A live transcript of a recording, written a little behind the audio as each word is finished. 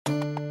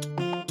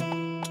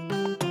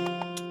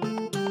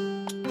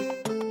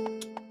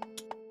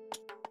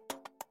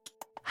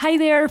Hi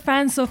there,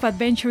 fans of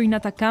Adventure in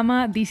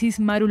Atacama. This is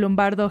Maru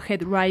Lombardo,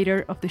 head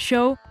writer of the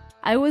show.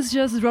 I was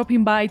just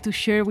dropping by to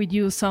share with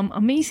you some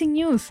amazing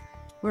news.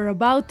 We're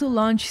about to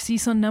launch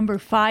season number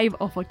 5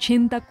 of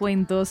Ochenta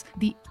Cuentos,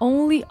 the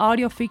only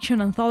audio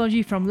fiction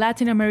anthology from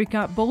Latin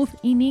America, both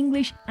in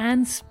English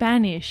and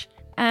Spanish.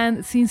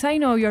 And since I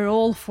know you're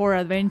all for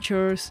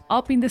adventures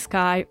up in the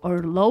sky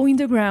or low in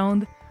the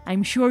ground,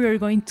 I'm sure you're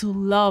going to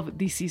love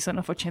this season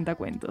of Ochenta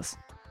Cuentos.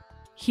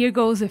 Here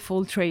goes the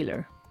full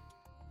trailer.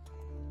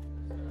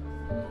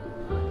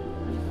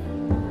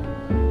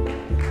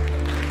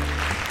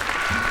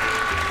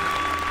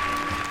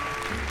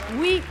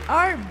 We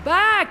are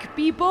back,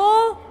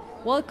 people!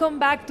 Welcome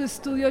back to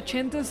Studio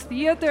Ochenta's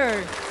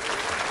theater.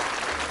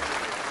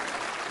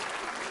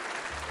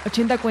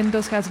 Ochenta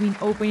Cuentos has been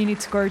opening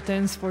its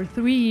curtains for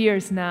 3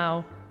 years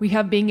now. We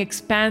have been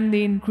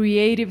expanding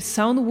creative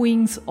sound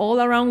wings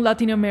all around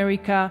Latin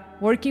America,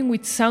 working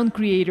with sound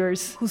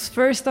creators whose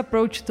first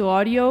approach to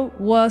audio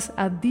was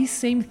at this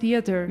same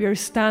theater we are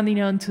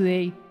standing on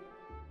today.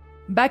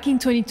 Back in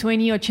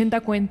 2020, Ochenta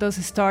Cuentos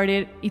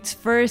started its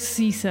first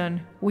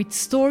season with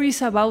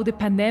stories about the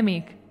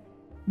pandemic.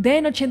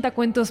 Then Ochenta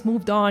Cuentos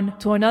moved on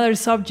to other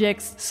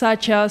subjects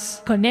such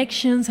as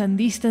connections and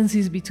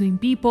distances between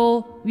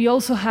people. We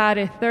also had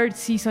a third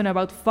season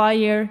about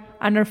fire,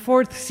 and our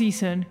fourth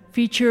season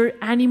featured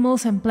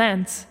animals and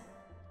plants.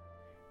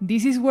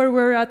 This is where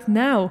we're at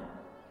now.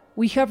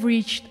 We have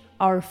reached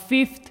our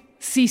 5th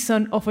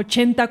season of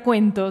Ochenta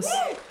Cuentos.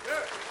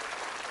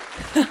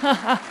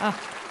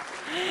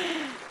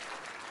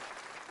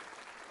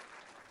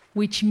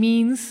 Which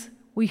means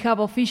we have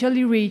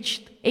officially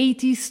reached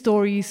 80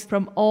 stories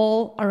from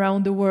all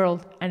around the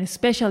world, and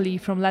especially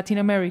from Latin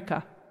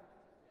America.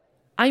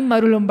 I'm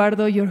Maru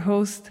Lombardo, your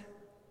host.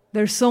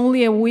 There's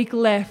only a week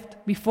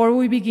left before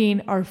we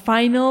begin our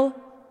final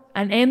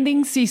and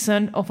ending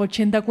season of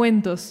Ochenta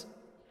Cuentos,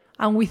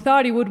 and we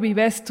thought it would be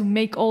best to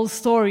make all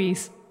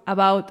stories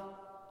about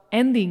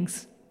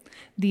endings.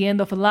 The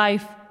end of a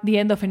life, the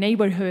end of a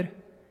neighborhood,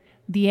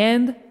 the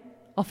end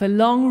of a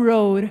long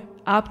road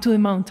up to the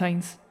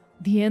mountains,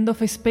 the end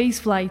of a space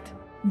flight,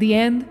 the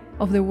end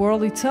of the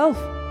world itself.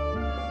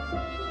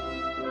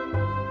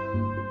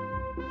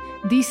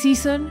 This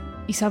season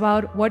is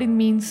about what it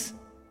means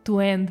to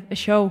end a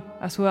show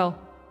as well.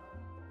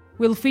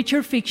 We'll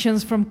feature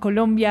fictions from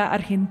Colombia,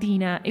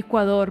 Argentina,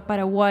 Ecuador,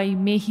 Paraguay,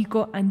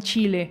 Mexico, and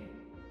Chile.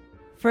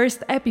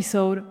 First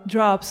episode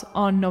drops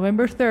on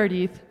November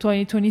 30th,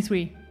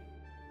 2023.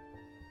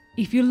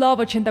 If you love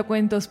Ochenta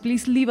Cuentos,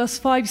 please leave us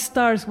 5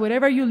 stars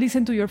wherever you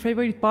listen to your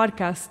favorite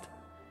podcast.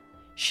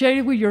 Share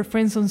it with your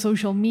friends on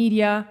social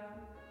media,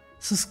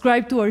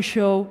 subscribe to our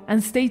show,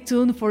 and stay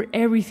tuned for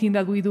everything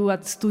that we do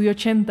at Studio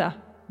Ochenta.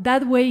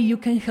 That way you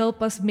can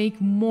help us make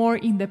more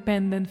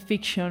independent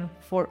fiction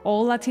for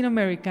all Latin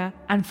America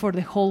and for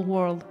the whole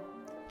world.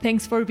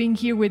 Thanks for being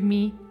here with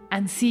me,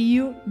 and see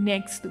you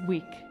next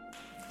week.